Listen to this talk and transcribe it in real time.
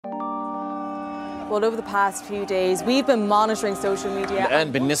Well, over the past few days, we've been monitoring social media.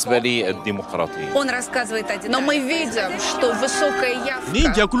 الآن بالنسبة للديمقراطية. Он рассказывает один. Но мы видим, что высокая явка.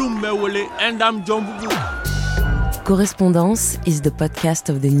 Correspondance is the podcast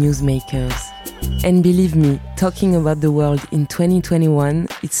of the newsmakers. And believe me, talking about the world in 2021,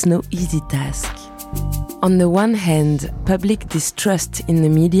 it's no easy task. On the one hand, public distrust in the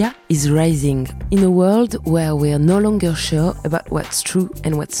media is rising in a world where we are no longer sure about what's true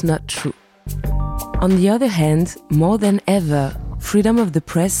and what's not true. On the other hand, more than ever, freedom of the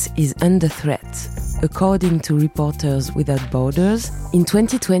press is under threat. According to Reporters Without Borders, in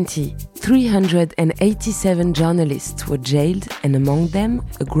 2020, 387 journalists were jailed, and among them,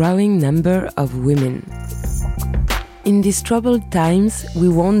 a growing number of women. In these troubled times, we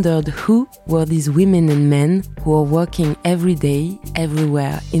wondered who were these women and men who are working every day,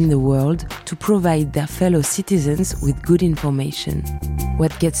 everywhere in the world to provide their fellow citizens with good information.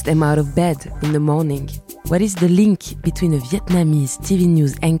 What gets them out of bed in the morning? What is the link between a Vietnamese TV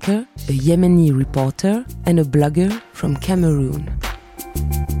news anchor, a Yemeni reporter, and a blogger from Cameroon?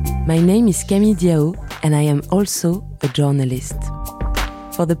 My name is Camille Diao, and I am also a journalist.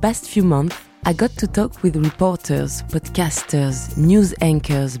 For the past few months, I got to talk with reporters, podcasters, news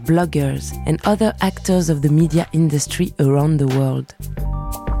anchors, bloggers, and other actors of the media industry around the world.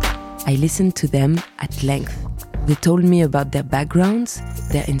 I listened to them at length. They told me about their backgrounds,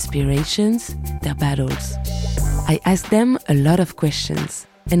 their inspirations, their battles. I asked them a lot of questions.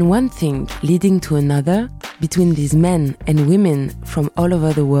 And one thing leading to another, between these men and women from all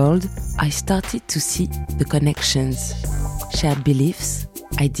over the world, I started to see the connections. Shared beliefs,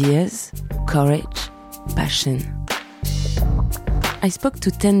 ideas, courage, passion. I spoke to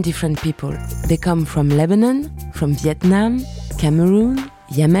 10 different people. They come from Lebanon, from Vietnam, Cameroon,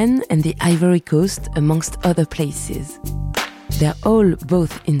 Yemen, and the Ivory Coast, amongst other places. They're all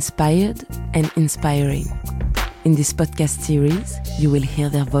both inspired and inspiring. In this podcast series, you will hear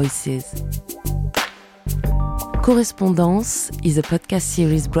their voices. Correspondances is a podcast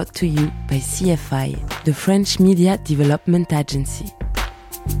series brought to you by CFI, the French media development agency.